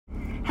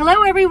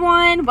Hello,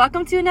 everyone.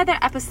 Welcome to another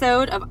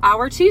episode of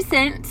Our Two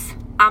Cents.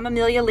 I'm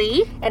Amelia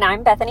Lee. And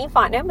I'm Bethany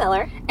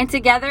Fontenot-Miller. And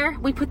together,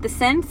 we put the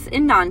sense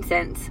in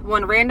nonsense.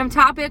 One random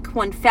topic,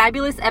 one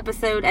fabulous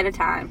episode at a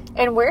time.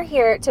 And we're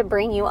here to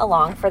bring you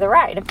along for the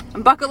ride.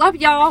 And buckle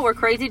up, y'all. We're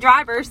crazy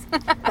drivers.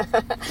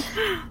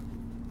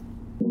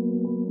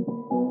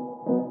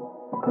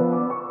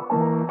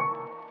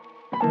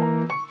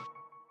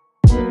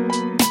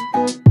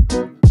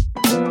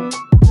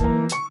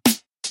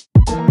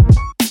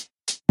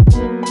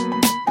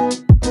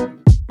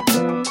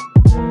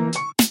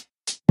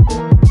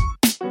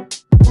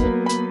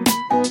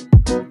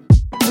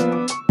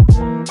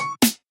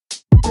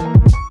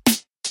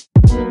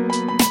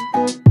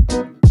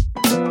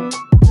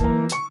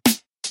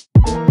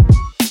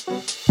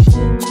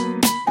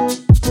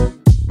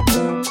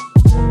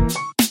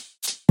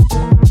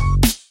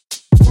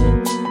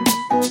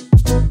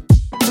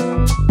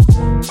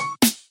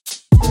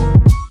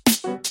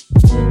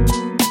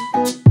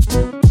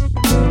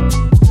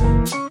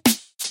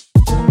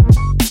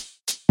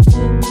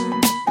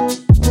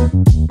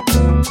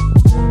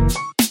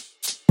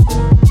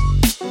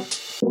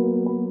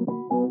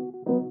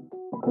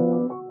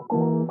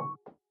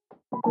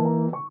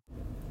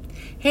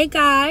 Hey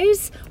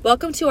guys,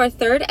 welcome to our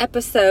third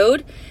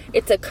episode.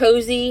 It's a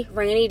cozy,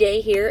 rainy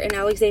day here in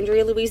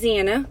Alexandria,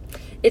 Louisiana.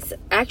 It's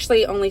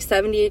actually only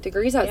 78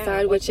 degrees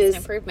outside, which is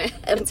an improvement.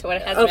 That's what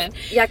it has been.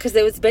 Yeah, because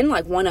it's been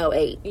like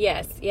 108.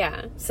 Yes,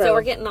 yeah. So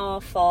we're getting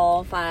all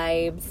fall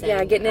vibes.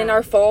 And, getting in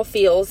our fall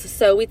feels.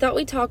 So we thought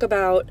we'd talk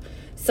about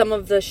some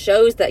of the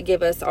shows that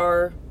give us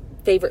our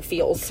favorite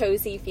feels.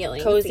 Cozy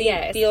feelings. Cozy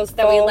feels,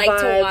 that we like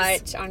vibes. to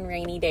watch on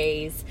rainy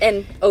days.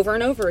 And over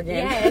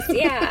again. Yes,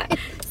 yeah.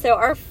 So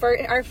our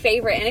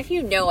favorite, and if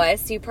you know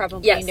us, you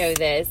probably know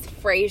this,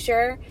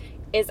 Frasier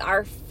is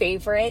our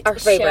favorite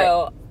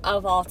show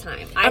of all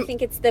time. I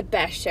think it's the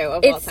best show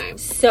of all time.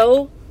 It's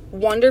so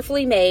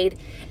wonderfully made,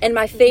 and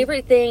my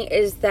favorite thing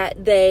is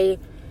that they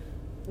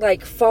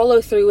follow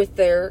through with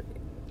their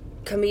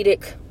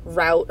comedic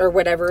route or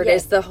whatever it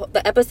is.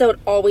 The episode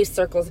always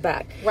circles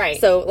back. Right.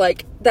 So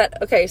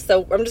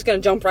so I'm just going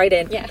to jump right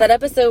in. Yeah. That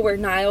episode where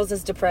Niles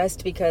is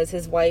depressed because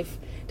his wife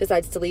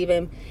decides to leave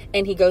him,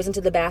 and he goes into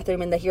the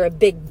bathroom and they hear a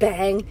big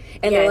bang,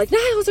 and they're like,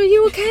 Niles, are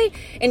you okay?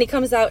 And he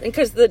comes out, and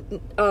because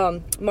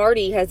the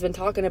Marty has been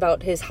talking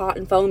about his hot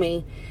and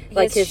foamy,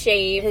 his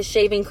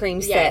shaving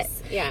cream set.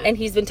 Yeah. And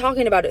he's been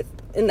talking about it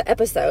in the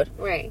episode.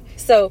 Right.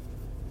 So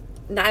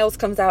Niles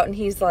comes out and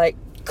he's like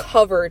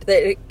covered,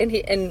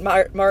 and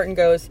Martin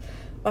goes,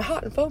 my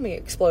hot and foamy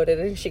exploded,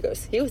 and she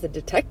goes, he was a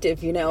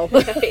detective, you know.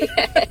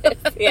 Yes.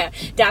 Yeah,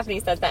 Daphne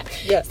said that.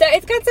 Yes. So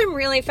it's got some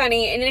really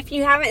funny, and if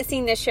you haven't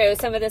seen this show,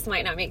 some of this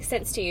might not make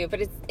sense to you,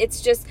 but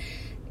it's just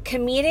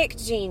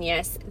comedic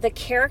genius, the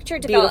character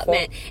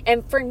development. Beautiful.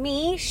 And for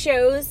me,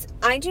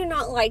 I do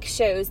not like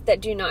shows that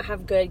do not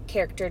have good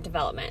character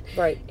development.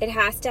 Right. It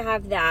has to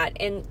have that,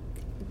 and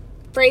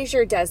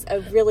Frasier does a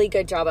really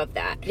good job of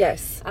that.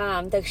 Yes.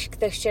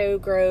 The show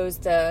grows,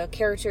 the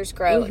characters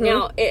grow. Mm-hmm.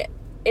 Now,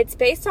 it's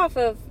based off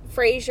of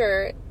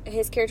Frasier.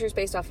 His character is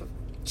based off of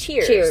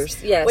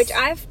Cheers, yes. Which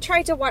I've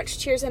tried to watch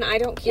Cheers, and I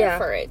don't care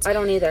for it. I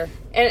don't either.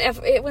 And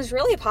it was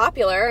really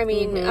popular. I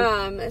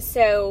mean,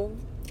 so...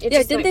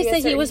 didn't they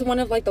say he was one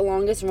of the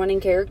longest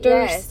running characters?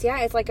 Yes, yeah,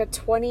 it's like a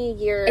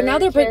 20-year And now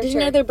did you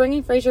know they're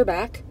bringing Frasier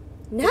back?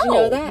 No. Did you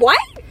know that? What?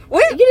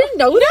 You didn't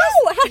know that?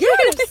 No.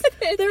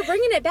 Yes. They're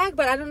bringing it back,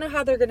 but I don't know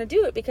how they're going to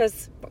do it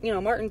because,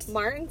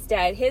 Martin's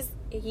dead.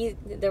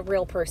 The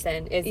real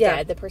person is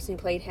dead. The person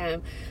who played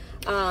him.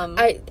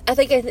 I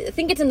think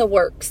it's in the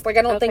works. I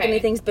don't think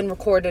anything's been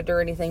recorded or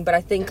anything, but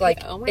I think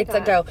it's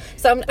a go.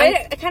 So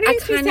I kind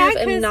of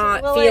am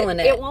not feeling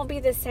it. It won't be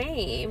the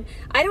same.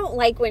 I don't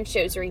like when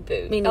shows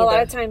reboot. Me neither. A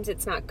lot of times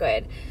it's not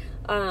good.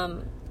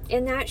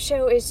 And that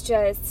show is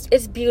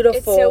it's beautiful.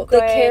 It's so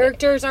good. The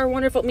characters are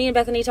wonderful. Me and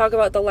Bethany talk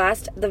about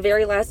the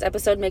very last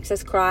episode makes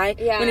us cry.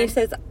 Yeah. When he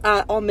says,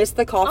 I'll miss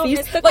the coffees.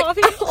 I'll miss the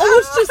coffees. I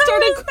almost just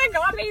started the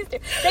coffees.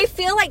 They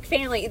feel like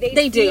family.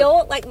 They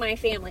feel like my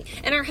family.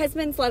 And our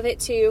husbands love it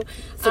too.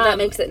 So that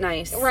makes it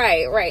nice.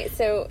 Right.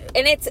 So,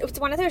 and it's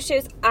one of those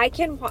shows I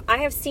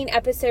have seen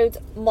episodes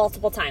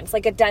multiple times, a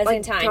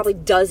dozen times. Probably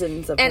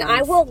dozens of times. And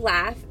I will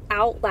laugh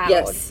out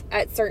loud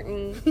at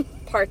certain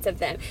parts of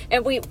them.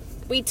 And we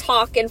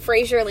talk in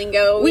Frasier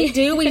lingo. We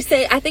do.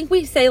 I think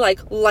we say like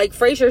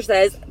Frasier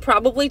says,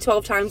 probably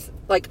 12 times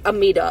a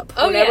meetup.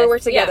 Whenever we're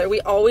together,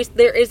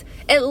 there is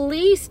at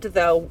least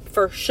though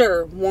for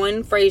sure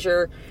one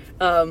Frasier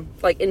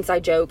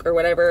inside joke or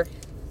whatever.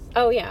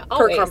 Oh yeah,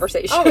 always. Per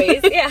conversation.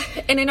 Always, yeah.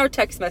 And in our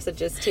text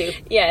messages too.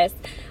 Yes,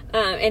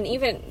 and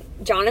even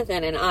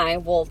Jonathan and I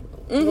will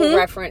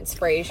reference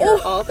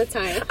Frasier all the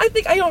time. I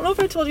don't know if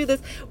I told you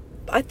this.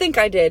 I think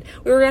I did.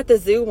 We were at the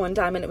zoo one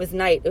time and it was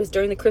night. It was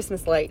during the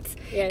Christmas lights.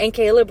 Yes. And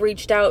Caleb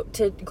reached out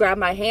to grab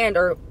my hand,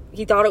 or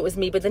he thought it was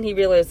me, but then he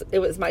realized it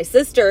was my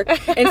sister.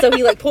 And so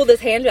he, like, pulled his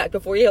hand back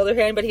before he held her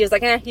hand, but he was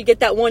like, you get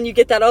that one, you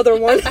get that other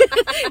one.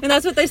 And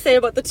that's what they say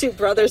about the two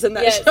brothers in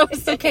that show.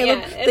 So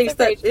Caleb thinks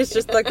that it's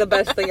just, like, the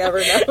best thing ever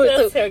now.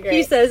 That's so great.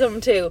 He says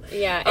them, too.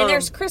 Yeah, and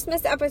there's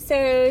Christmas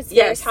episodes.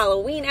 There's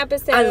Halloween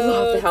episodes. I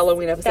love the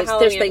Halloween episodes.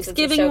 There's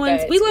Thanksgiving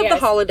ones. We love the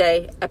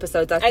holiday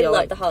episodes, I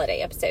love the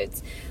holiday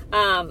episodes.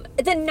 The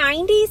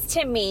 90s,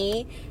 to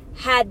me,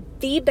 had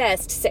the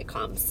best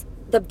sitcoms.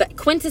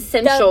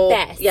 Quintessential. The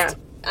best. Yeah.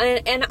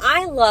 And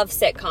I love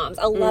sitcoms.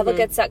 I love a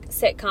good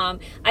sitcom.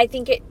 I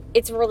think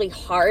it's really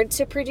hard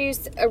to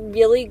produce a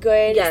really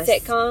good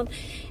sitcom.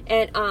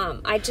 And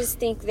I just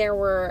think there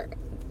were,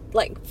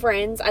 like,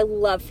 Friends. I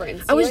love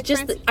Friends.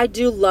 I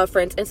do love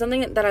Friends. And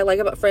something that I like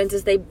about Friends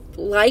is they,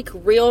 like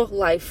real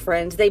life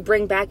Friends, they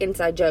bring back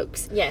inside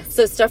jokes. Yes.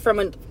 So stuff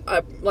from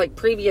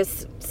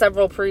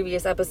several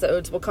previous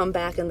episodes will come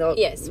back and they'll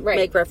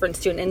make reference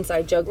to an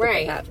inside joke that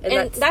they have.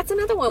 And that's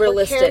another one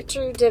realistic. Where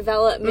character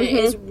development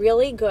is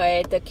really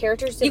good. The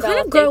characters develop. You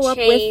kind of grow up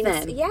with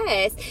them.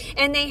 Yes.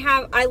 And they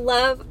have,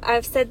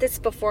 I've said this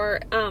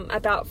before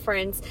about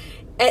Friends.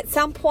 At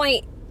some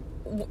point,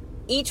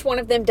 each one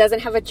of them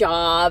doesn't have a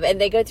job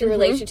and they go through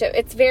relationship.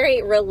 It's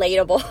very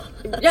relatable.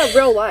 Yeah,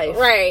 real life.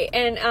 Right.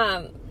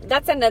 And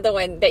that's another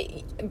one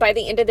that by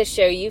the end of the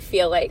show you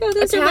feel like, oh,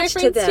 those are my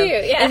friends too.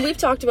 Yeah. And we've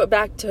talked about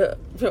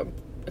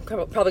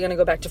I'm probably going to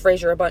go back to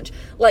Frasier a bunch.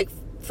 Like,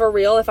 for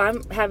real, if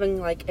I'm having,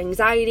 like,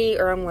 anxiety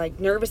or I'm, like,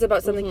 nervous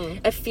about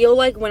something, I feel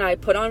like when I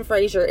put on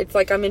Frasier, it's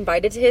like I'm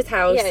invited to his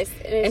house. Yes,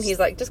 and he's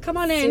like, just come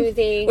on in.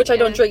 Soothing, which I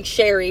don't drink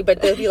sherry,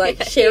 but they'll be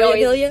like, Sherry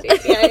Amelia?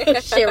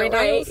 Sherry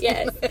Niles?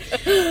 Yes.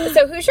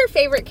 So who's your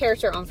favorite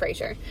character on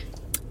Frasier?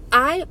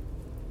 I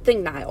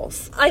think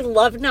Niles. I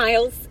love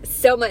Niles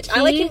so much.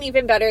 I like him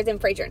even better than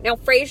Frasier. Now,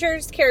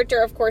 Frasier's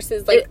character, of course,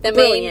 is, like, the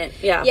brilliant.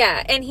 main...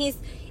 Yeah, and he's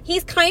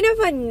kind of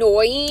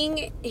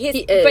annoying.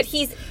 But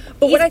he's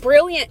a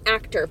brilliant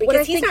actor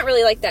because he's not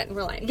really like that in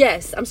real life.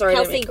 Yes, I'm sorry.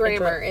 Kelsey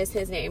Grammer is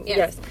his name.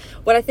 Yes.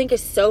 What I think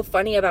is so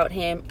funny about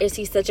him is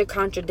he's such a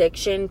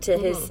contradiction to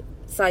his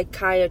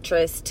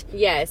psychiatrist.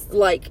 Yes.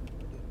 Like,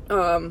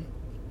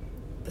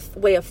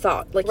 way of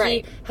thought. Like,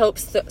 he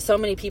helps so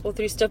many people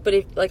through stuff, but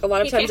a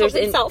lot of times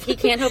he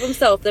can't help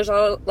himself. There's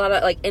a lot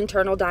of, like,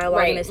 internal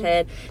dialogue in his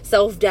head,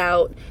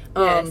 self-doubt,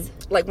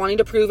 like wanting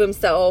to prove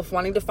himself,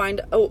 wanting to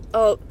find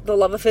the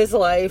love of his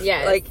life.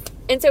 Yes. Like,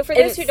 and so for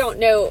those who don't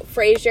know,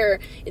 Frasier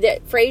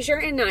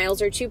and Niles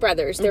are two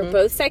brothers. They're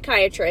both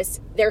psychiatrists.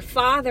 Their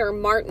father,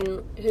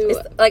 Martin, who is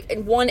like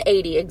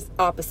 180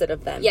 opposite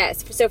of them.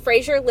 Yes. So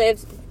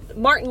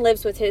Martin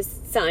lives with his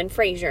son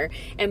Frasier,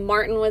 and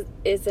Martin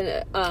is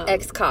an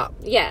ex-cop.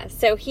 Yeah,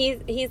 so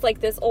he's like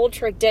this old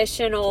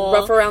traditional,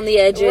 rough around the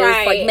edges,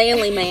 like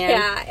manly man.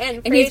 Yeah,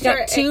 and Frasier, he's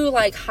got two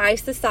like high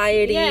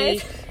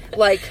society,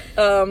 like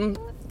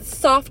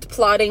soft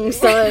plotting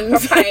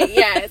sons. Right,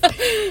 yes.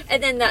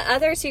 And then the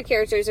other two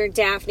characters are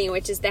Daphne,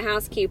 which is the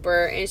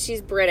housekeeper, and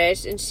she's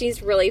British, and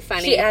she's really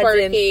funny,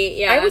 quirky.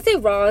 Yeah. I would say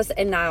Roz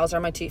and Niles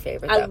are my two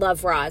favorites. I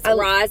love Roz.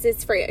 Roz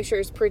is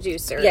Frasier's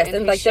producer. Yes,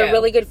 and like they're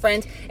really good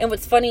friends. And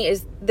what's funny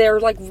is they're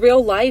like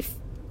real life.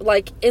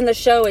 Like, in the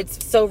show,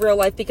 it's so real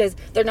life because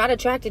they're not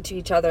attracted to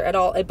each other at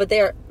all, but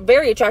they're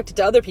very attracted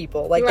to other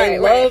people. Like, they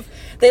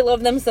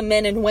love them some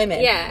men and women.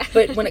 Yeah.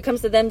 But when it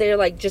comes to them, they're,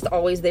 like, just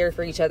always there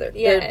for each other.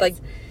 Yes. They're, like,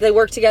 they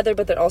work together,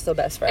 but they're also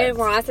best friends. And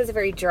Ross has a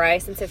very dry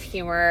sense of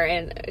humor,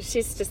 and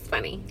she's just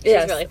funny. She's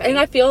really funny. And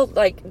I feel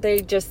like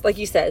they just, like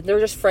you said, they're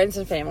just friends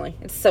and family.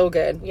 It's so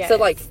good. Yes. So,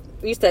 like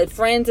you said,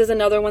 Friends is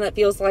another one that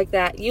feels like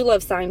that. You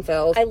love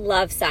Seinfeld. I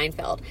love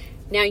Seinfeld.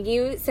 Now,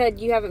 you said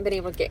you haven't been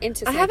able to get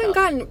into Seinfeld.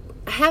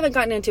 I haven't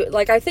gotten into it.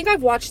 Like, I think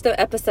I've watched the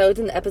episodes,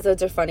 and the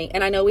episodes are funny.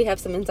 And I know we have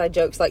some inside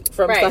jokes, like,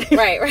 from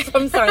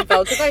from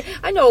Seinfeld. Because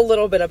I know a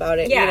little bit about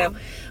it, you know.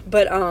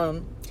 But,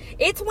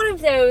 it's one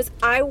of those,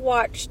 I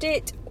watched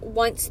it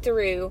once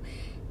through,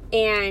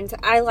 and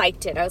I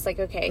liked it. I was like,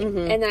 okay.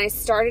 And then I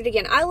started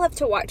again. I love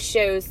to watch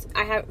shows.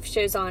 I have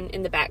shows on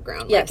in the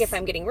background. Yes. Like, if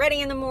I'm getting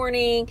ready in the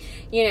morning,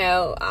 you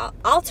know,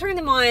 I'll turn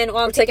them on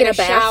while I'm taking a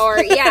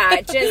shower.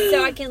 Yeah, just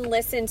so I can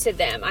listen to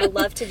them. I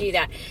love to do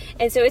that.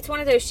 And so it's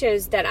one of those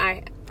shows that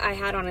I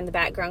had on in the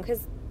background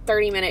because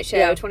 30-minute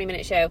show,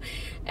 20-minute show.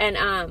 And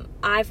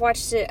I've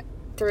watched it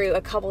through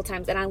a couple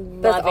times, and I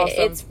love it.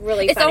 It's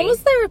really funny. It's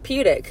almost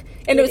therapeutic.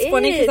 And it was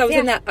funny because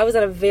I was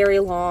at a very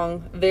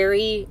long,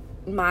 very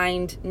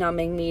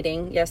mind-numbing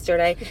meeting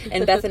yesterday,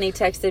 and Bethany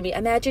texted me,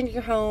 imagine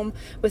you're home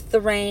with the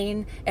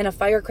rain and a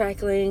fire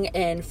crackling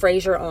and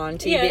Frasier on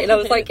TV. And I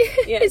was like,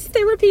 it's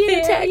therapy in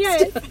a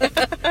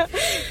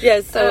text.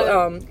 Yes.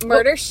 So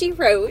Murder, She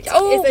Wrote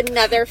is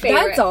another favorite.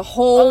 That's a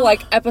whole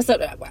like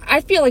episode.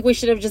 I feel like we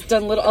should have just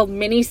done a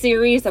mini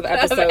series of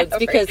episodes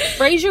because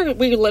Frasier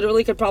we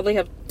literally could probably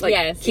have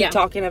keep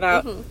talking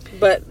about,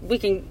 but we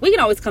can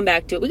always come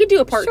back to it. We could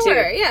do a part 2.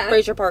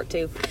 Frasier part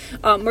 2.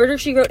 Murder,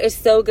 She Wrote is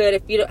so good.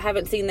 If you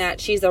haven't seen that,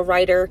 she's a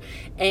writer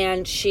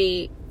and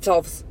she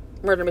solves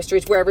murder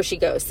mysteries wherever she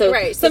goes. So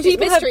right. some So she's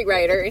people a mystery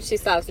writer and she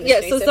solves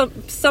mysteries. Yeah, so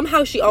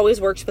somehow she always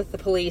works with the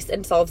police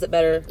and solves it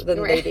better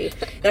than they do.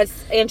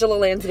 That's Angela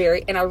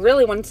Lansbury. And I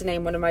really wanted to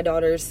name one of my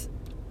daughters,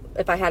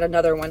 if I had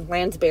another one,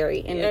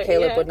 Lansbury, and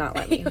Caleb would not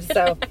let me.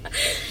 So,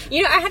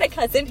 you know, I had a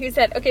cousin who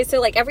said, okay,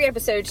 so like every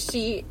episode,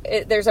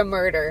 there's a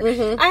murder.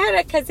 I had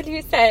a cousin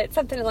who said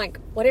something like,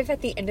 "What if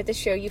at the end of the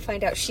show you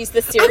find out she's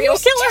the serial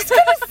killer?" I was just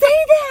gonna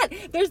say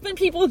that. There's been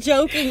people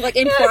joking, like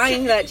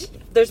implying that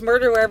there's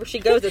murder wherever she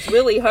goes. It's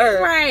really her,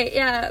 right?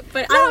 Yeah,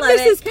 but I love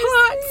Mrs. it.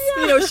 Potts.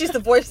 Yeah. You know, she's the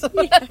voice of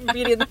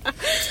Beauty and the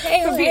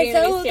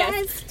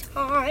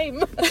time.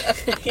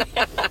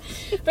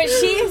 But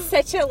she is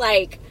such a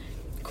like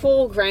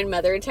cool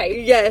grandmother type.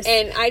 Yes.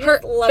 And I just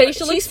her love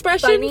facial it. She's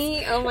expressions.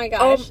 Funny. Oh my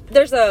gosh.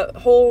 There's a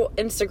whole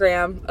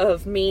Instagram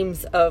of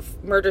memes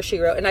of Murder, She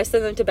Wrote, and I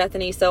send them to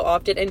Bethany so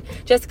often, and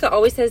Jessica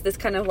always has this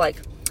kind of like,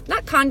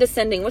 not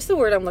condescending, what's the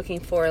word I'm looking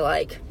for,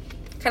 like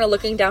kind of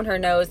looking down her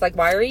nose, like,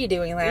 why are you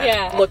doing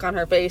that? Look on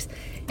her face.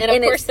 And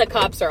of course the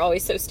cops are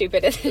always so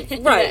stupid.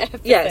 Right.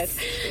 Yes.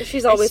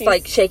 She's always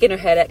like shaking her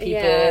head at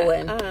people. Yeah,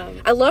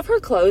 and I love her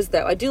clothes,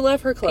 though. I do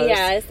love her clothes.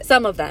 Yes.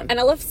 Some of them. And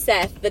I love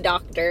Seth, the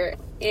doctor.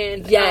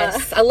 And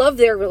yes. I love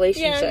their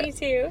relationship. Yeah, me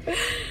too.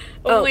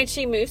 When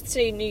she moves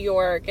to New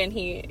York and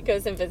he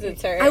goes and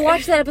visits her. I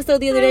watched that episode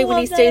the other day when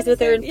he stays with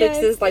her and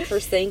fixes like her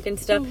sink and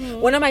stuff.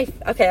 One of my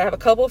I have a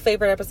couple of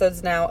favorite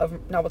episodes now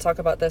we'll talk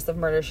about this, of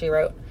Murder, She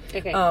Wrote.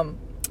 Okay.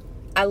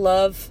 I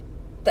love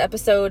the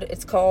episode.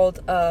 It's called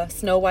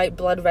Snow White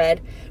Blood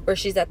Red, where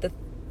she's at the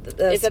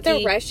is that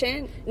the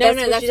Russian? No,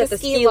 that's the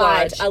ski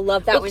lodge. I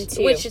love that one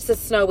too. Which is a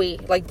snowy,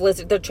 like,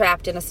 blizzard. They're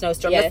trapped in a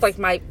snowstorm. Yes. That's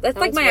my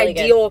really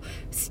ideal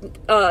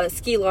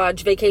ski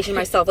lodge vacation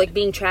myself, like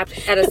being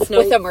trapped at a snow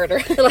with a murder.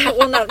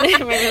 Well, not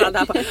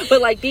that far,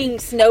 but like being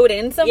snowed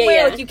in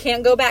somewhere. Like you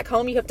can't go back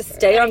home. You have to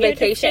stay on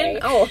vacation.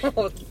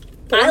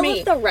 I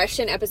love the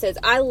Russian episodes.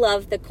 I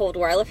love the Cold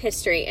War. I love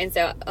history, and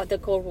so the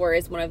Cold War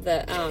is one of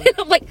the.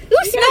 I'm like,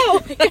 ooh, snow.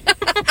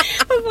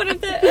 One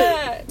of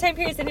the time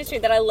periods in history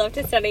that I love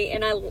to study,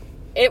 and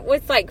it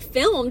was like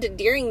filmed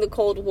during the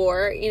Cold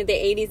War. You know, the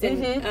 80s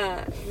and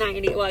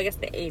 90s. Well, I guess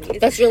the 80s.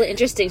 That's really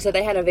interesting. So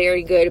they had a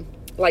very good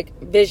like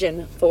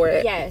vision for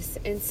it. Yes,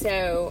 and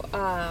so.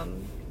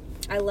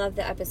 I love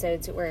the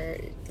episodes where,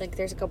 like,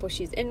 there's a couple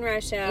she's in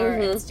Russia or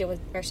has to deal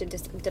with Russian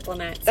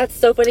diplomats. That's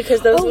so funny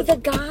because those. The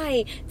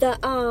guy,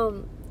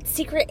 the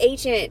secret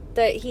agent,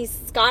 he's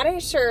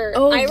Scottish or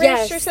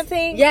Irish or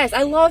something. Yes,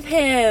 I love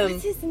him.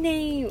 What's his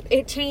name?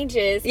 It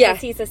changes because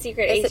he's a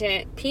secret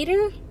agent.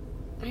 Peter?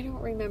 I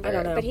don't remember. I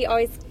don't know. But he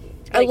always.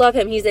 I love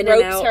him. He's in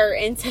and out. Ropes her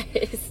into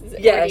his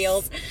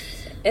ordeals.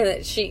 And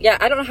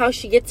I don't know how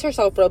she gets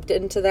herself roped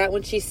into that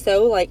when she's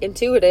so, like,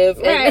 intuitive.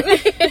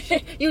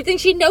 Right. You would think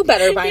she'd know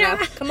better by now.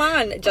 Come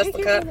on,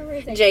 Jessica.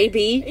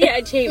 JB. Yeah,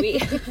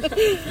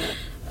 JB.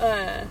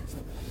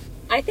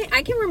 I think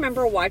I can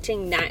remember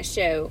watching that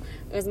show.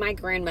 It was my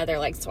grandmother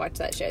likes to watch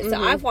that show.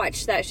 So I've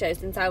watched that show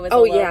since I was a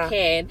little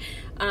kid.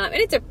 And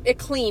it's a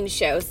clean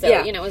show. So,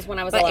 it was when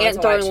I was allowed to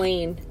watch. Aunt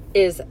Darlene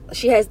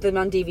she has them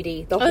on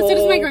DVD. The whole so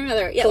does my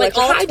grandmother. Yeah, like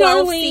all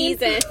 12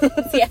 seasons.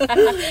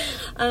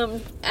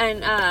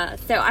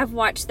 So I've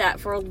watched that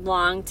for a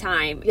long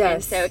time. Yes.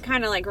 And so it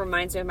kind of like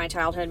reminds me of my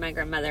childhood, my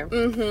grandmother.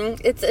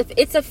 Mm-hmm.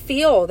 It's a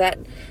feel, that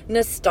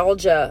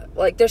nostalgia.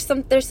 Like there's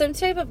some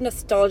type of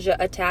nostalgia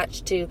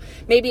attached to,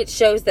 maybe it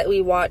shows that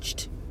we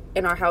watched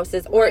in our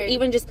houses, or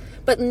even just,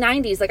 but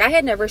 90s, like I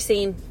had never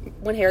seen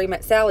When Harry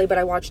Met Sally, but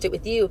I watched it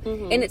with you,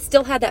 and it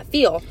still had that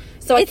feel.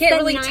 So I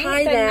can't really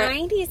tie that.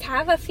 The 90s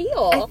have a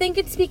feel. I think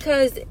it's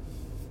because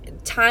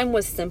time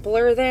was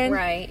simpler then.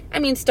 Right. I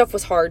mean, stuff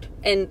was hard,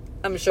 and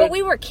I'm sure. But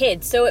we were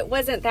kids, so it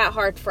wasn't that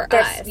hard for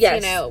us.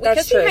 Yes,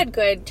 because we had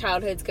good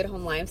childhoods, good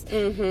home lives.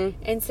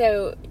 Mm-hmm. And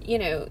so,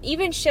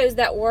 even shows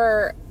that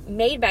were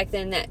made back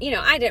then that,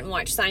 I didn't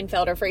watch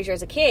Seinfeld or Frasier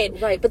as a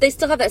kid. Right, but they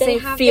still have that same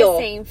feel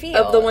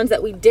of the ones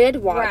that we did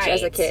watch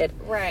as a kid.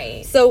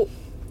 Right. So,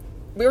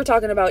 we were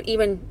talking about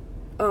even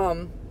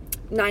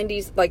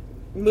 90s, like,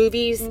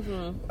 movies,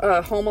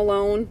 Home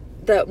Alone.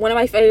 One of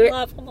my favorite.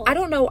 Love Home Alone. I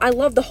don't know. I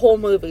love the whole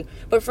movie,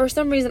 but for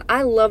some reason,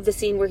 I love the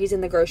scene where he's in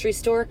the grocery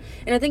store,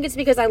 and I think it's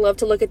because I love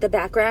to look at the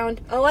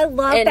background. Oh, I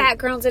love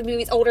backgrounds of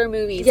movies, older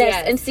movies.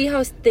 Yes, and see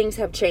how things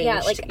have changed. Yeah,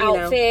 like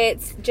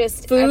outfits,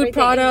 just food everything.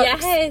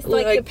 products. Yes,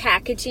 like the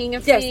packaging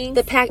of things.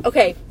 Yes, the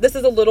Okay, this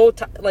is a little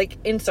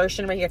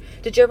insertion right here.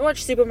 Did you ever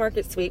watch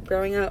Supermarket Sweep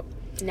growing up?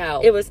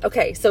 No. It was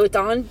okay. So it's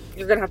on.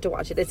 You're gonna have to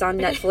watch it. It's on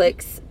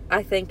Netflix.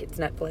 I think it's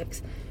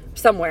Netflix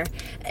somewhere,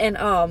 and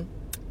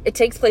it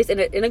takes place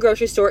in a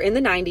grocery store in the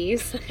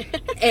 90s,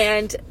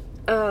 and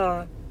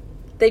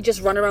they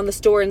just run around the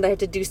store and they have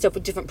to do stuff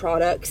with different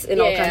products and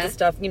all kinds of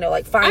stuff.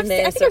 Like find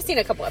this. I think I've seen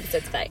a couple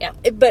episodes of that. Yeah.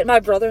 But my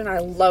brother and I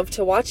love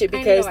to watch it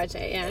because, I need to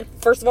watch it, yeah.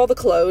 First of all, the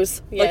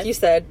clothes, like you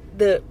said,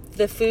 the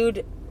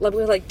food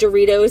like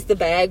Doritos, the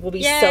bag will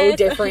be so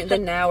different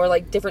than now, or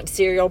like different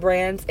cereal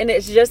brands, and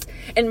it's just,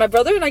 and my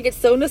brother and I get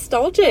so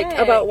nostalgic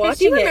about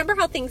watching it. You remember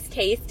how things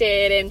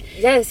tasted, and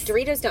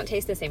Doritos don't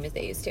taste the same as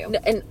they used to.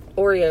 And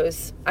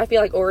Oreos, I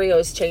feel like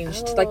Oreos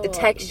changed, like the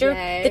texture.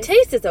 The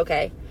taste is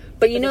okay,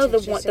 but you know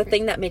the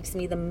thing that makes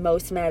me the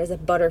most mad is a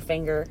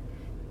Butterfinger.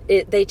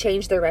 They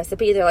changed their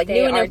recipe. They're like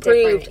new and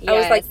improved. I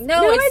was like,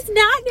 no, it's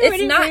not new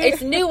and improved.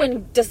 It's new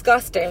and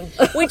disgusting.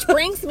 Which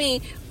brings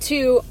me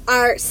to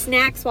our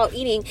snacks while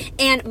eating.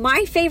 And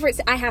my favorites,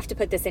 I have to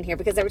put this in here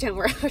because every time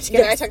we're out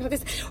together, I talk about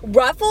this.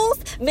 Ruffles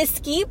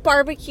Mesquite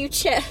barbecue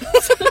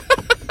chips.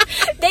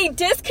 They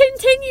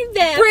discontinued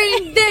them.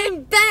 Bring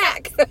them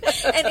back.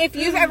 And if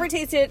you've ever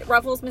tasted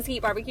Ruffles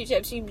Mesquite barbecue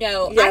chips, you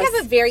know I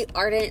have a very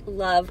ardent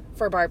love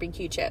for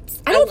barbecue chips.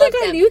 I don't think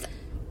I knew that.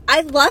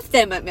 I love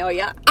them,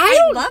 Amelia.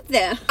 I love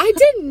them. I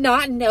did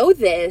not know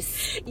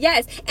this.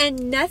 Yes,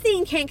 and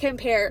nothing can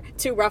compare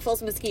to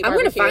Ruffles Mesquite I'm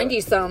barbecue. I'm going to find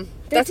you some.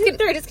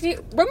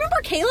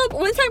 Remember Caleb?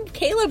 One time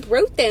Caleb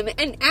wrote them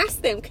and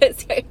asked them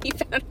because he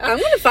found out.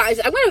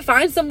 I'm going to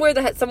find somewhere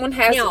that someone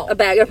has a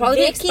bag. It'll probably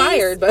be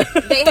expired, but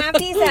they have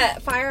these at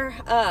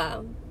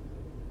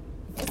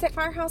is it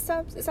Firehouse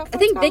Subs? Is that what I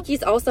think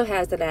Vicky's also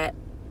has it at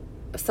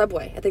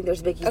Subway. I think there's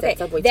Vicky's at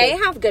Subway too. They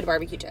have good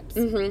barbecue chips.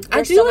 Mm-hmm.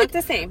 I do like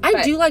the same.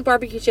 I do like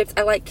barbecue chips.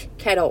 I like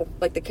kettle,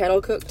 like the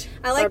kettle cooked.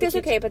 I like those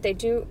but they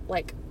do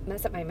like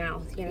mess up my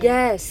mouth. You know?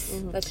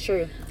 Yes, that's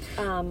true.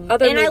 And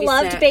I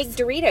loved baked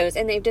Doritos,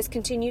 and they've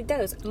discontinued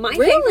those. My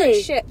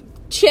favorite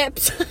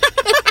chips.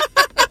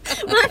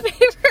 My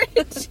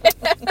favorite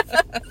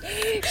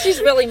chips. She's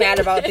really mad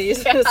about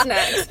these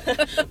snacks.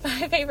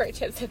 My favorite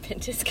chips have been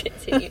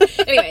discontinued.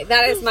 Anyway,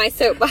 that is my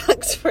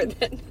soapbox for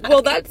the night.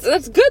 Well,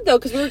 that's good though,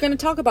 because we were going to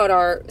talk about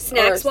our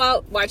snacks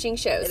while watching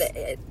shows.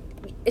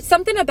 It's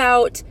something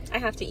about I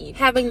have to eat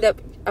having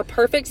a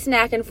perfect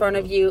snack in front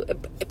of you,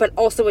 but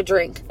also a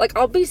drink. Like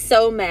I'll be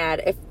so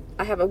mad if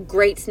I have a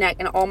great snack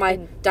and all my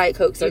Diet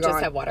Cokes are gone. You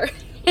just have water.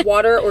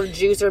 Water or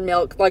juice or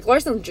milk. Like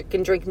Larson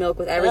can drink milk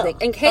with everything,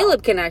 and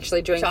Caleb can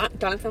actually drink.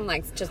 Jonathan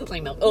likes just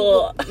plain milk.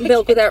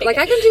 Milk with everything. Like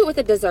I can do it with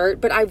a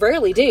dessert, but I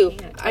rarely do.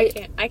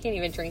 I can't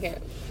even drink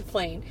it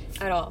plain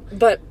at all.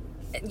 But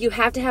you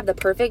have to have the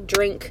perfect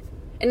drink,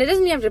 and it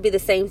doesn't even have to be the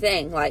same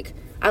thing. Like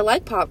I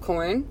like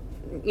popcorn,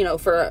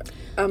 for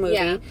a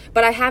movie,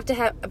 but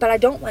I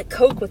don't like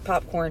Coke with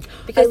popcorn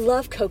because I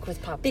love Coke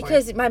with popcorn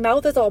because my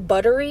mouth is all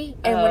buttery,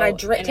 and when I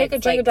take a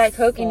drink of Diet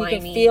Coke, and you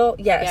can feel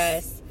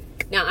yes.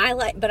 Now I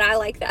like that. I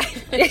like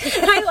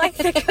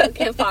the Coke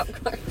and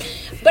popcorn,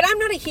 but I'm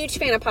not a huge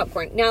fan of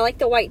popcorn. Now I like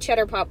the white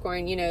cheddar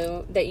popcorn,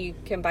 that you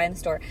can buy in the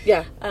store.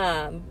 Yeah.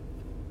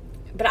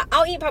 But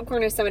I'll eat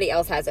popcorn if somebody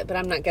else has it, but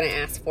I'm not going to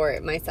ask for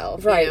it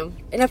myself. Right.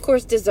 And of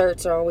course,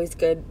 desserts are always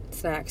good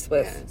snacks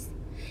with. Yes.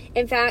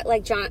 In fact,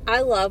 like John,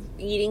 I love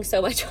eating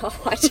so much while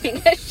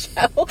watching a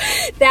show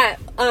that,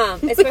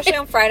 especially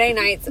on Friday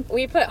nights,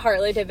 we put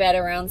Harlow to bed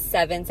around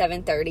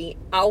 7:30.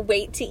 I'll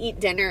wait to eat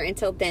dinner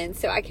until then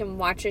so I can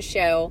watch a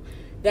show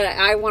that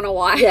I want to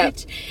watch. Yeah.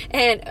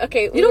 And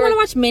you don't want to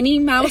watch Minnie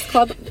Mouse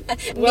Club.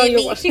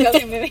 Minnie, she goes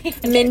to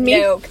Minnie.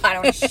 No, God, I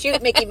want to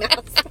shoot Mickey Mouse.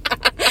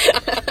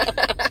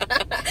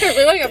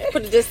 We want to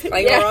put a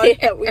disclaimer on.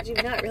 Yeah, we do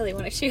not really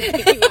want to shoot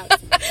Mickey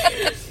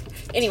Mouse.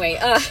 Anyway,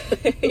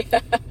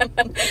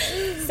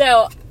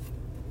 so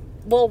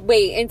we'll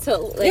wait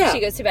until she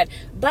goes to bed.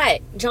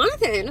 But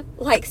Jonathan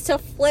likes to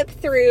flip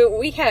through.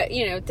 We have,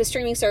 the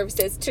streaming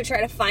services to try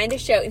to find a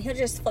show, and he'll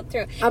just flip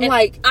through.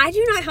 I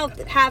do not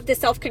have the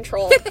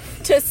self-control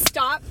to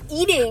stop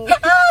eating.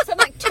 So I'm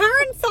like,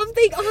 turn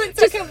something on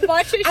so I can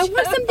watch a show. I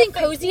want something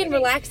cozy and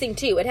relaxing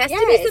too. It has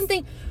to be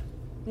something.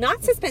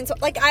 Not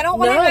suspenseful. Like, I don't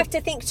want to have to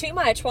think too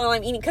much while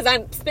I'm eating because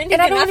I'm spending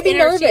enough energy. And I don't want to be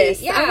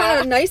nervous. Yeah. I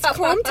want a nice,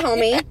 calm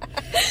tummy.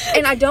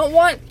 And I don't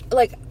want,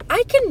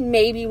 I can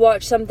maybe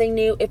watch something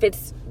new if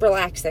it's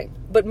relaxing.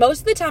 But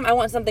most of the time, I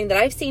want something that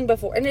I've seen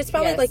before. And it's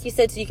probably, like you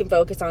said, so you can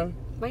focus on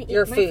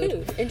your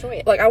food. Enjoy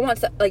it. I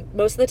want,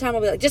 most of the time,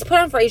 I'll be like, just put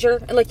on Frasier.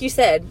 And like you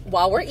said.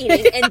 While we're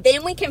eating. And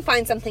then we can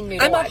find something new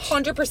to watch.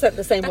 I'm 100%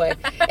 the same way.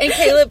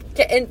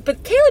 And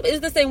but Caleb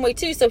is the same way,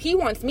 too. So he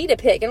wants me to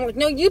pick. And I'm like,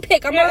 no, you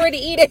pick. I'm already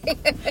eating.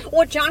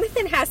 Well,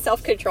 Jonathan has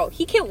self-control.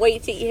 He can't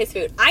wait to eat his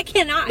food. I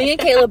cannot. Me and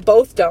Caleb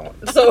both don't.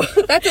 So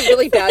that's a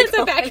really bad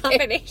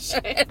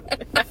combination.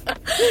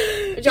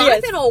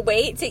 Jonathan will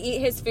wait to eat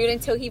his food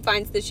until he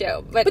finds the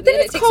show. But then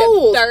it takes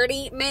him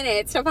 30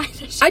 minutes to find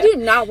the show. I do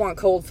not want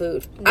cold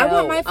food. No, I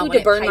want my food to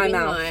burn my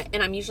mouth.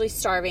 And I'm usually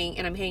starving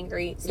and I'm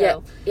hangry. So. Yeah.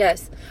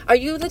 Yes. Are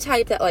you the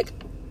type that,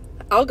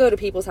 I'll go to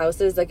people's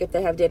houses, if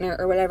they have dinner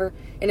or whatever,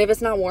 and if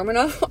it's not warm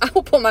enough,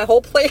 I'll put my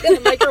whole plate in the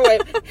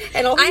microwave,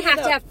 and I have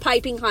to have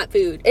piping hot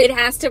food. It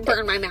has to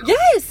burn my mouth.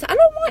 Yes, I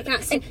don't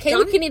want. And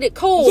Caleb can eat it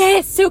cold.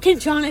 Yes, so can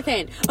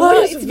Jonathan.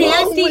 What is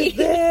nasty. Wrong with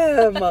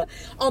them?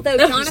 Although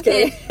no,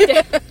 Jonathan,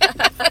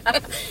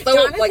 So,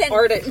 Jonathan like,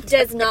 ardent.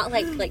 does not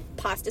like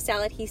pasta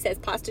salad. He says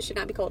pasta should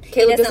not be cold. Caleb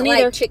he doesn't doesn't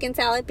either. like chicken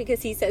salad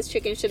because he says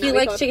chicken should not He be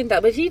likes cold. chicken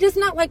salad, but he does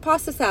not like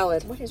pasta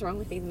salad. What is wrong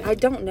with these men? I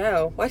don't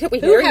know. Why don't we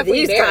Who marry have we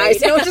these married?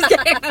 guys? No, I'm just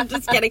kidding. I'm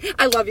just kidding.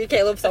 I love you,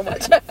 Caleb, so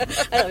much.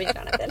 I love you,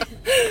 Jonathan.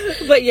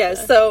 But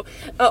yes, so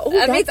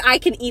That means I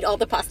can eat all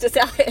the pasta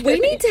salad. we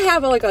need to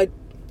have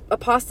a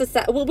pasta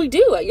salad. Well, we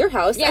do at your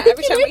house. Yeah, I think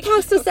every you time made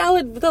pasta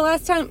salad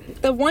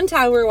the one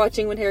time we were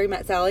watching When Harry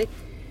Met Sally.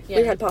 Yeah.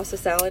 We had pasta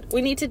salad.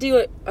 We need to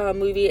do a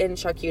movie and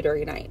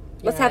charcuterie night.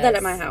 Let's have that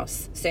at my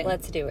house soon.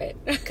 Let's do it.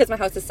 Because my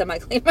house is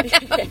semi-clean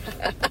right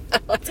now.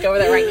 Let's go over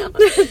there right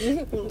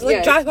now.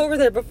 Like, drive over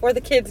there before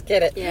the kids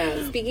get it.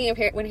 Yeah. Speaking of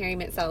When Harry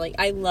Met Sally,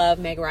 I love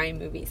Meg Ryan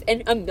movies,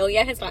 and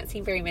Amelia has not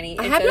seen very many.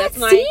 I And have so not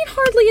that's seen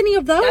hardly any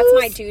of those. That's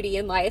my duty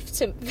in life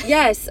to.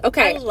 Yes.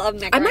 Okay. I love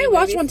Meg I Ryan might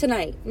watch movies. one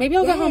tonight. Maybe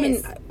I'll go home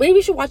and maybe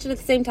we should watch it at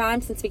the same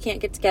time since we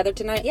can't get together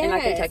tonight. Yes, And I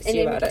can text and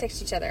you then we about can it.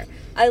 text each other.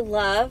 I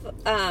love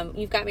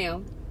You've Got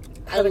Mail.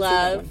 I Haven't seen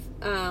that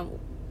love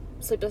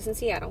Sleepless in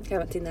Seattle. I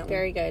haven't seen that one.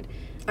 Very good.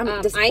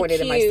 I'm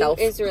disappointed in myself.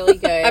 is really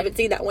good. I haven't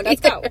seen that one That's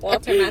either. got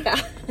Walter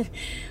Matthau.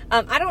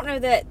 I don't know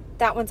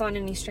that one's on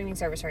any streaming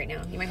service right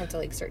now. You might have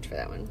to search for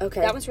that one.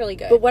 Okay. That one's really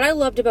good. But what I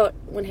loved about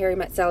When Harry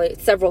Met Sally,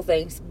 several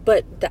things,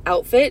 but the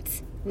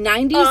outfits,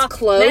 90s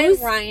clothes.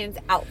 Meg Ryan's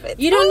outfits.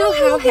 You don't know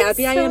how that's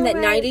happy I am so that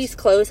right. 90s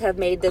clothes have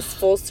made this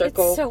full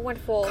circle It's so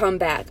wonderful.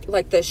 comeback.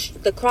 Like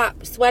the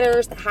crop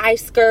sweaters, the high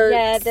skirts.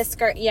 Yeah, the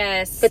skirt.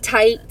 Yes. The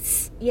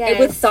tights. Yes.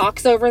 With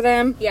socks over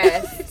them.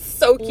 Yes.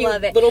 So cute.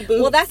 Love it. Little boots.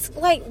 Well, that's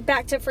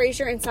back to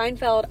Frasier and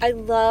Seinfeld. I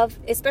love,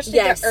 especially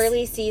Yes. the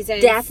early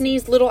seasons.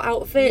 Daphne's little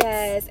outfits.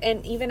 Yes,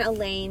 and even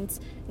Elaine's.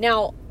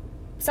 Now,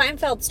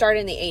 Seinfeld started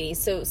in the 80s,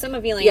 so some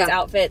of Elaine's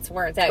outfits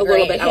weren't that a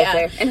great. little bit out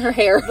there. And her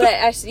hair. But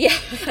actually, yeah.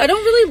 I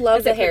don't really love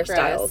As the it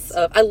progressed.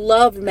 hairstyles. I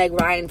love Meg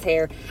Ryan's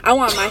hair. I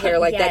want my hair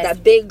like Yes.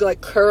 that big,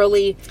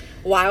 curly,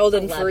 wild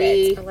and Love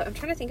free. it. I'm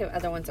trying to think of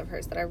other ones of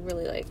hers that I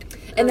really like.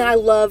 And then I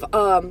love,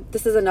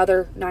 this is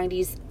another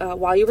 90s,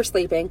 While You Were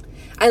Sleeping.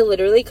 I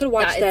literally could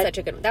watch that. It's such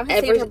a good one. That was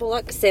Sandra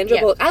Bullock. Sandra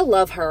Yeah. Bullock. I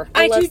love her.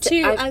 I do love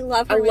too. I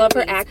love her I love her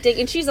movies. acting.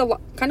 And she's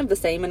kind of the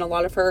same in a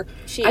lot of her.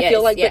 She I feel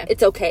is, like yeah. but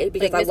it's okay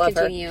because I love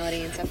her.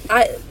 Congeniality and stuff.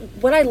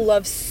 What I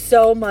love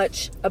so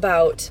much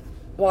about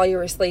While You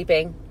Were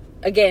Sleeping,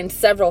 again,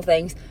 several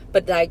things,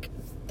 but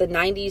the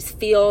 90s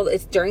feel,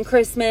 it's during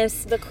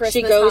Christmas. The Christmas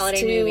she goes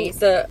holiday to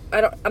movies.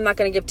 I'm not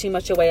going to give too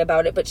much away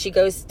about it, but she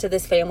goes to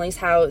this family's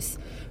house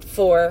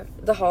for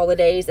the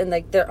holidays and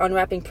they're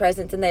unwrapping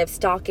presents and they have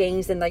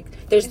stockings and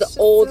there's It's the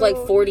old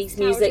so 40s music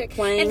nostalgic.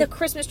 playing. And the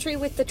Christmas tree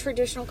with the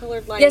traditional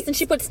colored lights. Yes, and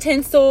she puts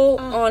tinsel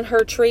on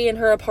her tree in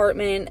her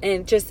apartment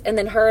and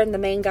then her and the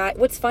main guy.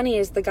 What's funny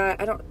is the guy,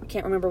 I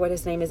can't remember what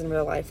his name is in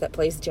real life, that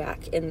plays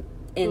Jack in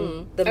the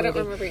movie. I don't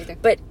remember either.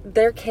 But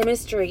their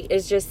chemistry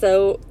is just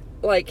so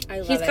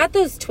he's got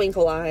those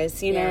twinkle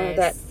eyes, you know,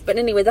 Yes. but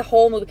anyway, the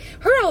whole movie,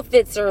 her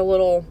outfits are a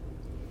little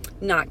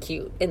not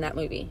cute in that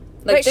movie.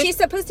 But she's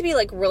supposed to be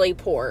really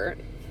poor,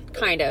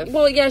 kind of.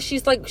 Well, yeah,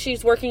 she's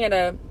working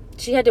at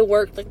she had to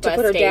work to bus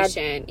put her dad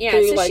station. Yeah,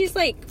 through, so she's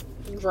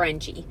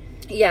grungy.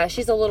 Yeah,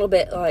 she's a little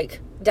bit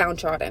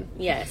downtrodden.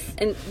 Yes.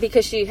 And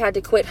because she had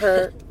to quit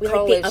her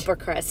college. The upper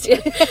crust. She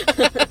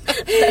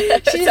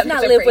does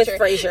not live with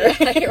Frasier.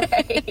 Yeah,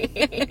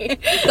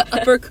 right. The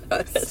upper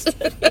crust.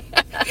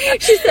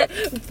 She said,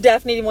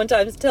 Daphne one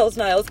time tells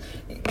Niles,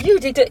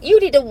 you'd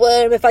eat a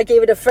worm if I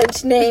gave it a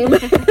French name.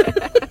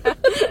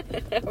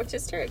 Which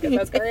is true, because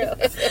that's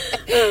gross.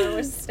 It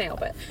was a snail,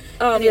 but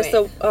anyway. Yeah,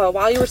 so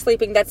While You Were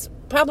Sleeping, that's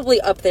probably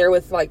up there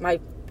with my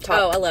top.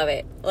 Oh, I love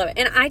it. Love it.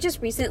 And I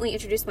just recently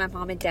introduced my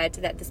mom and dad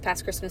to that this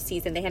past Christmas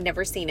season. They had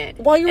never seen it.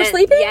 While You Were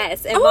Sleeping?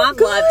 Yes. And Oh, Mom loved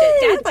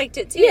it. good. Dad liked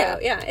it too. Yeah.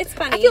 Yeah, it's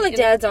funny. I feel like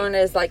dads aren't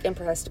as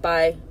impressed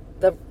by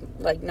the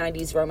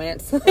 90s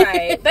romance.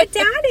 Right. But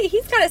Dad,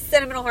 he's got a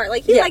sentimental heart.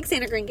 He likes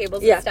Santa Green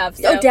Gables and stuff.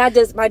 So. Oh, Dad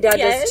does. My dad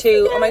Yes, does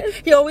too. he does.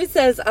 He always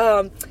says,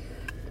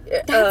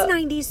 That's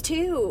 90s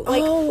too.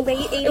 Late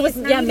 80s. It was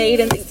 90s. made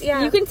in.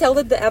 Yeah. You can tell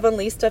that the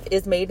Avonlea stuff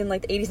is made in the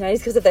 80s, 90s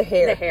because of their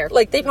hair. The hair.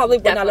 They probably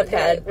would not have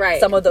had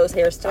some of those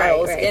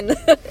hairstyles Right. in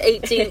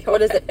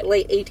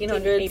late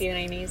 1800s, 80s,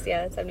 90s,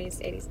 yeah, 70s,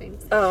 80s,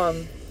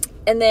 90s.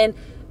 And then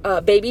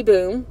Baby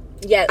Boom.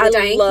 Yeah, I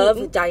Diane love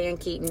Keaton. Diane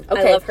Keaton. I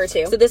Okay. love her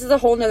too. So this is a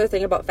whole nother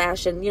thing about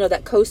fashion. You know,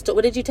 that coastal,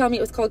 what did you tell me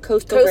it was called?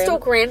 Coastal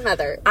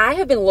Grandmother. I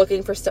have been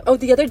looking for stuff. Oh,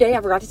 the other day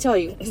I forgot to tell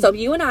you. So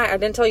you and I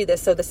didn't tell you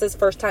this, so this is the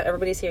first time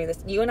everybody's hearing this.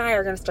 You and I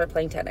are going to start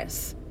playing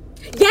tennis.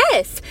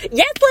 Yes,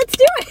 let's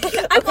do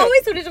it. I've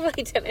always wanted to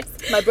play tennis.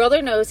 My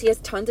brother knows he has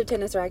tons of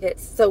tennis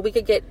rackets, so we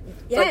could get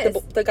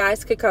the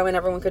guys could come and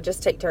everyone could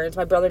just take turns.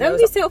 My brother knows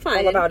would be so fun.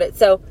 all about it.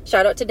 So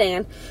shout out to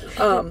Dan.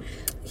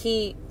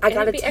 I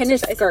got a tennis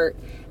skirt.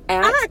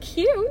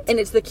 Cute. And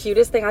it's the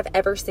cutest thing I've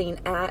ever seen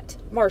at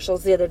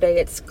Marshall's the other day.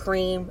 It's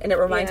cream, and it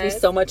reminds me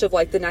so much of the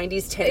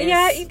 90s tennis.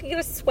 Yeah, you can get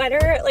a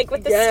sweater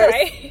with the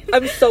stripe.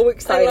 I'm so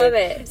excited. I love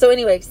it. So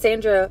anyway,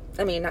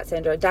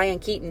 Diane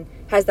Keaton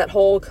has that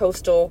whole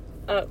coastal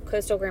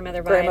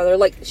grandmother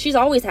vibe. she's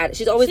always had it.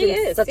 She's always been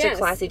is, such a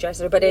classy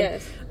dresser. But in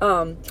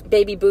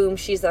Baby Boom,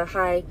 she's a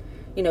high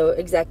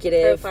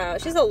executive. Profile.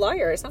 She's a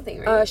lawyer or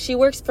something, right? She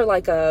works for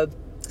like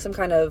some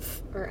kind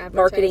of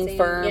marketing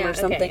firm or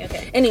something.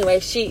 Okay. Anyway,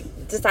 she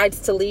decides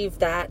to leave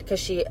that because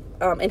she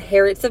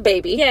inherits a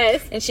baby.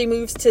 Yes. And she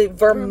moves to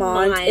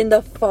Vermont in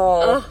the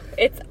fall. Oh,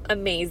 it's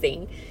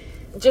amazing.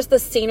 Just the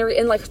scenery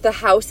and like the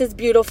house is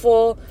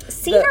beautiful.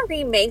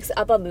 Scenery makes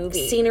up a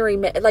movie. Scenery,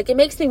 like it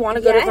makes me want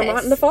to go to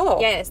Vermont in the fall.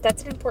 Yes,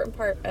 that's an important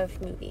part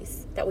of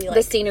movies that we like.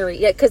 The scenery,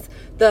 yeah, because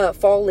the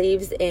fall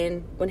leaves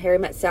in When Harry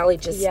Met Sally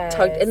just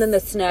tugged, and then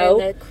the snow,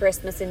 and the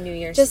Christmas and New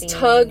Year's just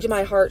tugged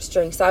my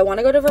heartstrings. So I want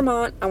to go to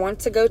Vermont. I want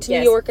to go to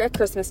New York at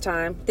Christmas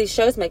time. These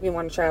shows make me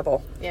want to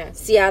travel. Yeah,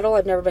 Seattle,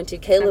 I've never been to.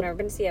 I've never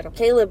been to Seattle.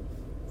 Caleb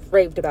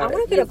raved about it. I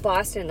want to go to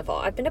Boston in the fall.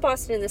 I've been to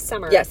Boston in the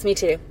summer. Yes, me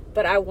too.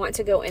 But I want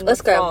to go in the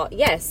fall. Go.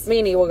 Yes. Me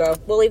and you will go.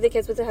 We'll leave the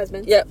kids with the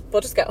husbands. Yep.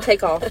 We'll just go.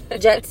 Take off.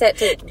 Jet set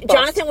to Boston.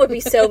 Jonathan would be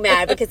so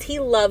mad because he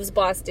loves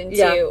Boston too.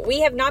 Yeah.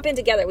 We have not been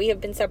together. We have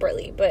been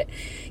separately. But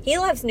he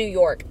loves New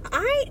York.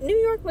 New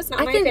York was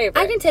not my favorite.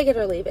 I can take it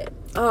or leave it.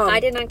 I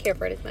did not care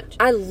for it as much.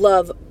 I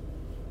love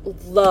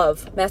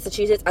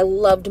Massachusetts. I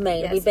loved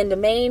Maine. Yes. We've been to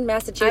Maine,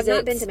 Massachusetts. I've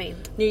not been to Maine.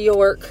 New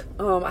York.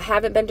 I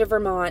haven't been to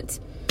Vermont.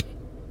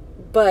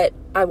 But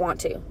I want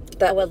to.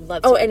 I would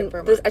love to go to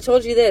Vermont. I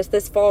told you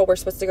this fall we're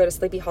supposed to go to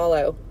Sleepy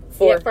Hollow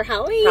for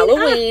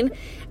Halloween.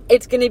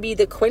 It's going to be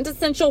the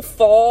quintessential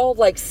fall,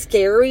 like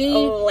scary.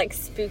 Oh, like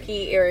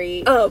spooky,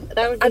 eerie. That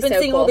would be I've been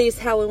seeing all these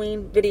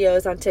Halloween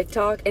videos on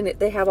TikTok, and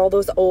they have all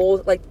those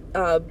old, like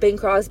Bing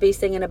Crosby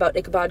singing about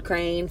Ichabod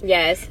Crane.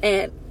 Yes.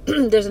 And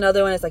there's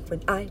another one. It's like,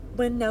 when I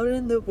went out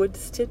in the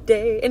woods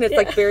today, and it's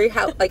like very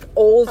like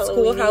old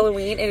school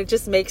Halloween, and it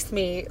just makes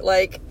me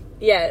like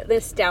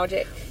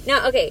nostalgic.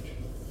 Now, okay.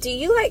 Do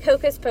you like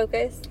Hocus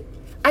Pocus?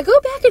 I go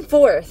back and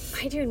forth.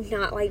 I do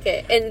not like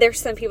it. And there's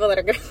some people that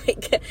are going to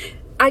like it.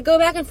 I go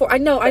back and forth. I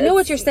know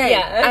what you're saying.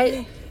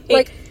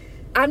 Yeah.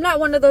 I'm not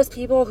one of those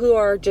people who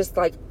are just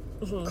like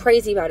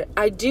crazy about it.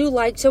 I do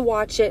like to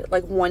watch it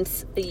like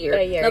once a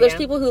year. Now there's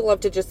people who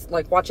love to just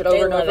like watch it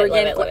over and over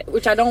again,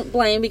 which I don't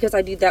blame because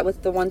I do that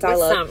with the ones I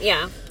love.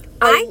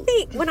 I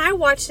think when I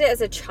watched it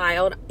as a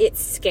child, it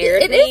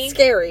scared me. It is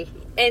scary.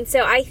 And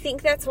so I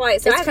think that's why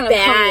it's kind of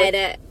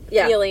bad.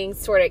 Feelings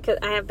sort of because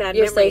I have bad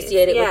memories. You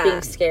associate it with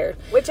being scared,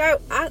 which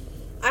I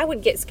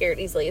would get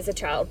scared easily as a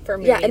child for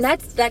movies. Yeah, and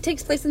that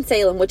takes place in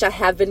Salem, which I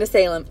have been to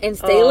Salem, and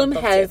Salem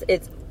has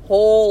its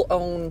whole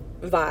own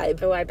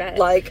vibe. Oh, I bet.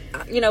 Like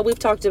we've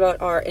talked about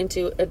our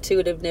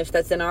intuitiveness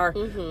that's in our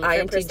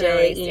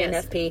INTJ,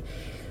 ENFP,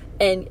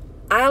 and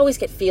I always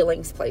get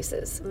feelings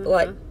places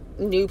like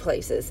new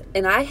places,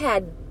 and I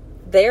had.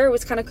 There it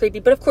was kind of creepy,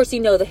 but of course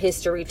the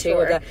history too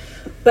of that.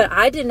 But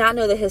I did not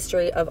know the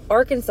history of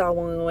Arkansas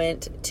when we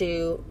went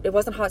to. It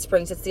wasn't Hot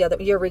Springs; it's the other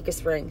Eureka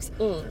Springs.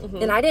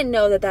 And I didn't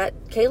know that.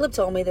 Caleb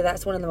told me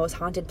that's one of the most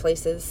haunted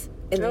places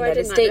in the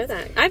United States. I did not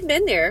know that. I've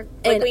been there,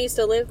 when you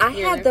still live. I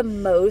had the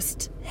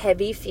most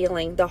heavy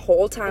feeling the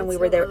whole time we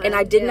were there, and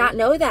I did not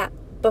know that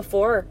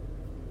before.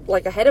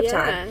 Like ahead of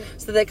time,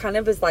 so that kind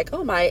of was like,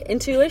 oh, my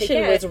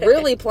intuition was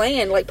really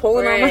playing, like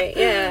pulling on my.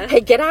 Hey,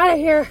 get out of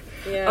here!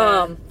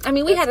 I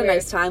mean, we had a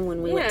nice time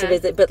when we went to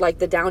visit, but like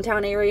the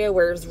downtown area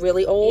where it was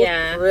really old,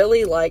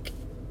 really like,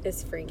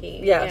 it's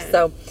freaky.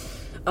 So,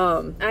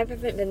 I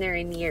haven't been there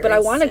in years, but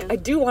I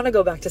do want to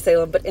go back to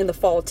Salem, but in the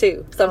fall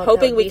too. So I'm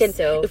hoping we can,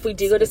 if we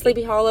do go to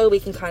Sleepy Hollow, we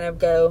can kind of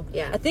go.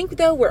 I think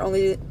though we're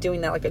only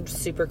doing that like a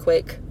super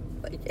quick,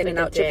 in and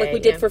out trip, like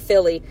we did for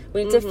Philly.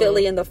 We went to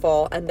Philly in the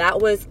fall, and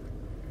that was.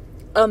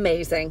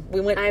 Amazing. We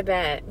went. I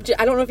bet.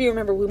 I don't know if you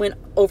remember. We went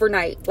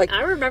overnight. Like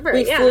I remember.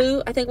 We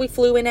flew. I think we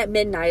flew in at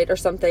midnight or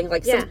something.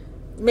 Like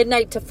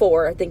midnight to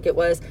 4. I think it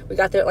was. We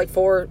got there at like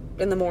 4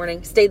 in the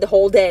morning. Stayed the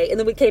whole day, and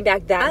then we came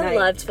back that night. I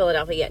loved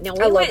Philadelphia. Now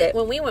I loved it.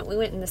 When we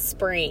went in the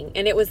spring,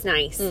 and it was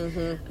nice.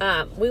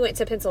 We went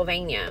to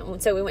Pennsylvania,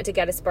 so we went to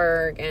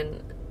Gettysburg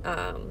and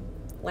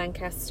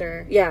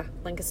Lancaster.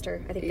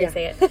 Lancaster. I think they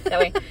say it that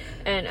way.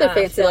 And they're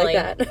fancy Philly.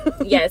 like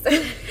that. Yes.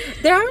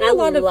 There aren't a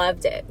lot of.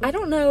 Loved it. I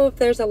don't know if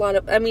there's a lot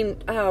of. I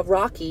mean,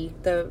 Rocky.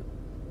 Those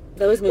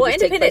movies. Well,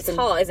 Independence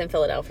Hall is in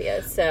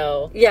Philadelphia,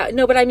 so.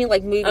 No, but I mean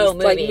like movies. Oh,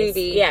 movies. Like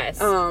movies. Yes.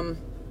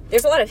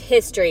 There's a lot of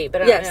history,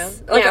 but I don't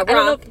know.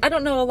 Like, I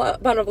don't know a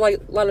lot about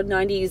like a lot of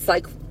 90s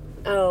like.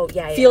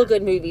 Feel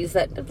good movies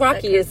that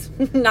Rocky is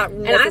not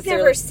necessarily. And I've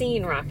never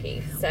seen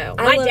Rocky, so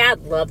my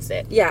dad loves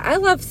it. Yeah, I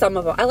love some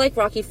of them. I like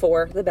Rocky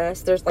 4 the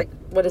best. There's like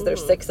there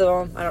 6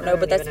 of them? I don't know,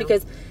 but that's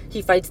because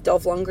he fights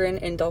Dolph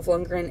Lundgren, and Dolph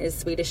Lundgren is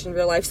Swedish in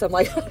real life. So I'm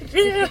like,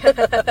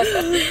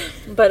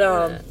 but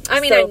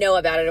I mean, I know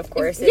about it, of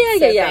course. It's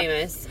so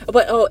famous.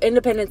 But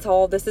Independence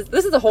Hall. This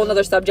is a whole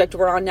other subject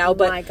we're on now.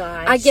 But my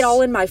gosh. I get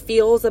all in my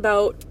feels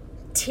about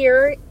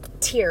tears.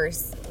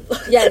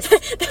 Yes.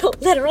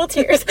 Literal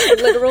tears.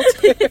 Literal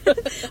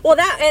tears. Well,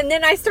 and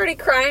then I started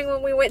crying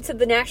when we went to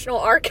the National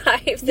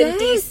Archives in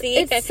D.C.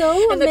 It's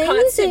so and the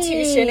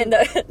Constitution, and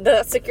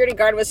the security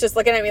guard was just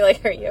looking at me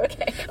like, "Are you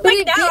okay?" I'm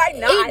like, no, I'm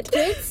not. It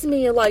gets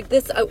me like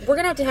this. We're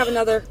gonna have to have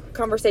another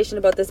conversation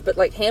about this, but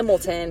like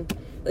Hamilton,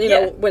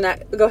 know, when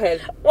go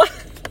ahead. Well,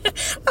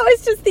 I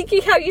was just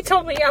thinking how you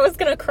told me I was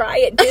gonna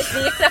cry at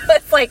Disney, and I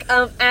was It's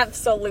like,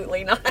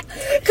 absolutely not.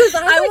 Because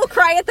I will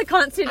cry at the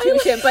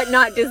Constitution, but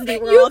not Disney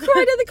World. You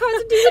cried at the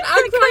Constitution.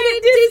 I'm crying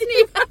at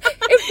Disney.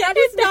 If that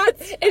is not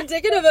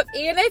indicative of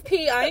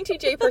ENFP,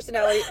 INTJ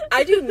personality,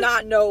 I do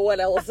not know what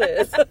else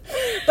is.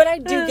 But I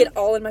do get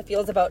all in my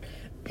feels about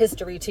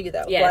history too,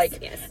 though. Yes,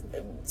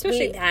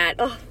 especially that.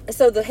 Oh,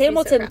 so the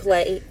Hamilton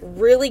play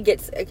really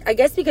gets, I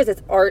guess because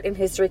it's art and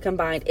history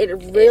combined, it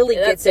really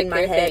gets in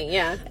my head.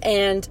 Yeah.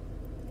 And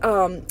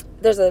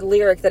there's a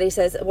lyric that he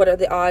says, what are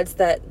the odds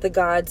that the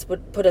gods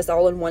would put us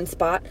all in one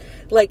spot?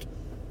 Like,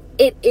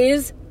 it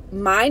is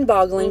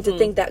mind-boggling to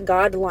think that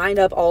God lined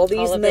up all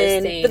these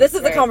men. But this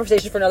is a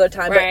conversation for another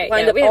time. Right. But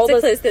lined up we have to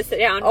close this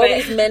down. All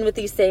these men with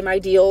these same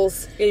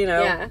ideals, you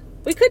know. Yeah.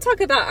 We could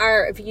talk about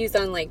our views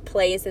on, like,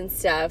 plays and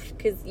stuff,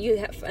 because you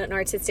have an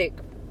artistic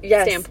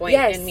standpoint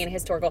and me and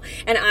historical.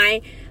 And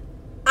I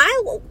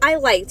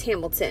liked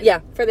Hamilton.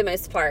 Yeah. For the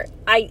most part.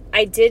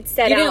 I did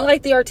set You didn't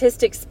like the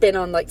artistic spin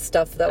on, like,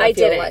 stuff, though, I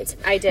didn't. like.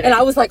 I didn't. And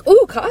I was like,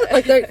 ooh,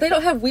 like, they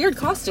don't have weird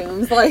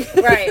costumes. Like.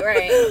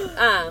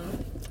 Right.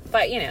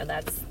 But, you know,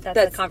 that's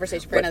a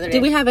conversation for another day.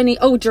 Do we have any...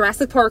 Oh,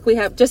 Jurassic Park. We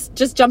have...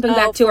 Just jumping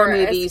back to our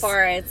movies. As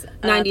far as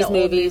 90s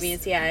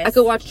movies. Yes. I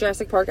could watch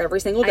Jurassic Park every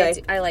single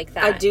day. I like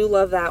that. I do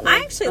love that one.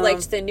 I actually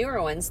liked the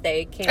newer ones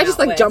they came out I just,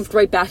 like, jumped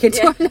right back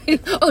into our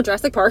 90s. Oh,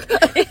 Jurassic Park.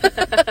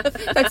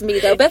 That's me,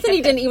 though.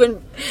 Bethany didn't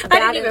even... I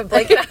didn't even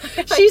blink.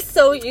 She's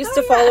so used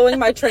to following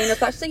my train of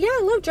thought. She's like, yeah,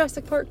 I love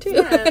Jurassic Park, too.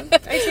 Yeah,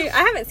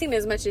 I haven't seen it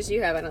as much as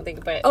you have, I don't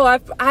think, but... Oh,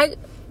 I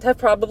have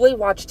probably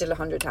watched it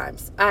 100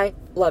 times. I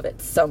love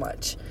it so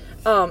much.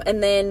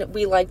 And then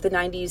we like the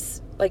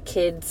 90s, like,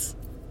 kids.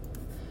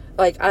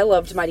 Like, I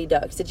loved Mighty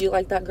Ducks. Did you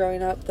like that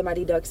growing up? The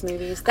Mighty Ducks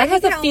movies? That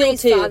has a feel,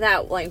 too. I saw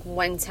that, like,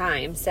 one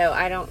time, so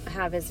I don't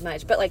have as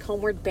much. But, like,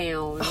 Homeward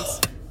Bound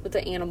with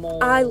the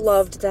animals. I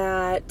loved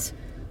that.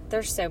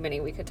 There's so many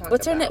we could talk about.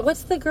 What's her name?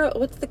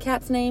 What's the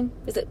cat's name?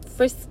 Is it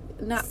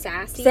Not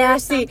Sassy. Or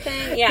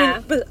something?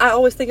 Yeah. But I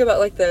always think about,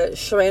 like, the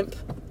shrimp.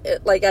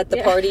 Like at the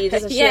party,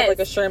 doesn't she have like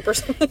a shrimp or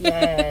something?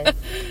 Yes.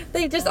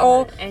 They just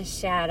all and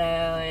Shadow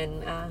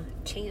and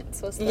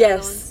Chance was the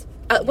yes.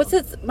 What's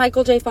his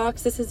Michael J.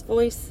 Fox? Is his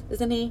voice?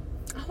 Isn't he?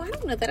 Oh, I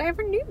don't know that I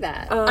ever knew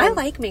that. I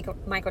like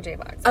Michael J.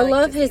 Fox. I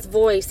love his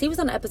voice. He was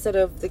on an episode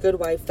of The Good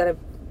Wife that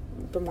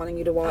I've been wanting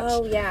you to watch.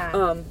 Oh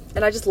yeah.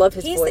 And I just love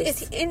his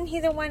voice. Isn't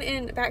he the one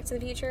in Back to the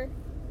Future?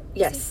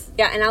 Yes.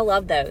 Yeah, and I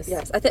love those.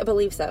 Yes, I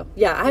believe so.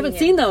 Yeah, I haven't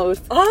seen those.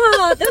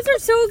 Oh, those are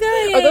so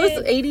good. Are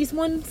those 80s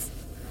ones?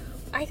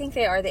 I think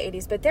they are the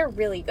 80s, but they're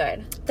really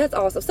good. That's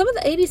awesome. Some of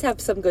the 80s have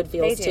some good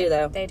feels too,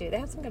 though. They do. They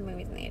have some good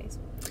movies in the 80s.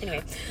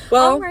 Anyway.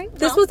 Well,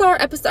 this was our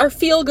episode, our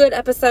feel-good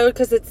episode,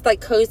 because it's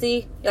like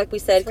cozy, like we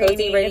said,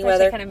 cozy rainy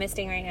weather. It's kind of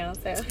misting right now,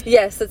 so.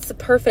 Yes, it's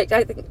perfect.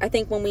 I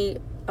think when we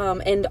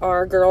end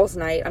our girls'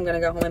 night, I'm going to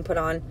go home and put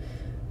on,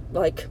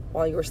 like,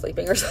 while you were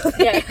sleeping or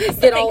something. Yeah,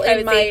 get all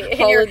in my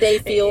holiday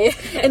feels.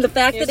 And the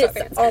fact that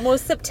it's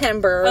almost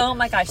September. Oh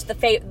my gosh,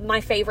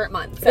 my favorite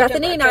month.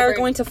 Bethany and I are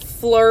going to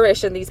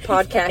flourish in these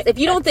podcasts. If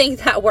you don't think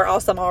that we're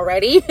awesome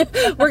already,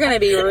 we're going to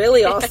be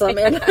really awesome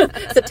in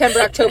September,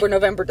 October,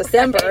 November,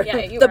 December. Yeah,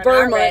 you the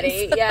burn months.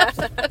 Yeah.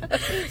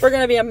 We're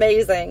going to be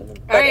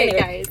amazing. All right,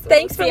 guys.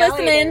 Thanks for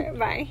listening.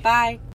 Bye. Bye.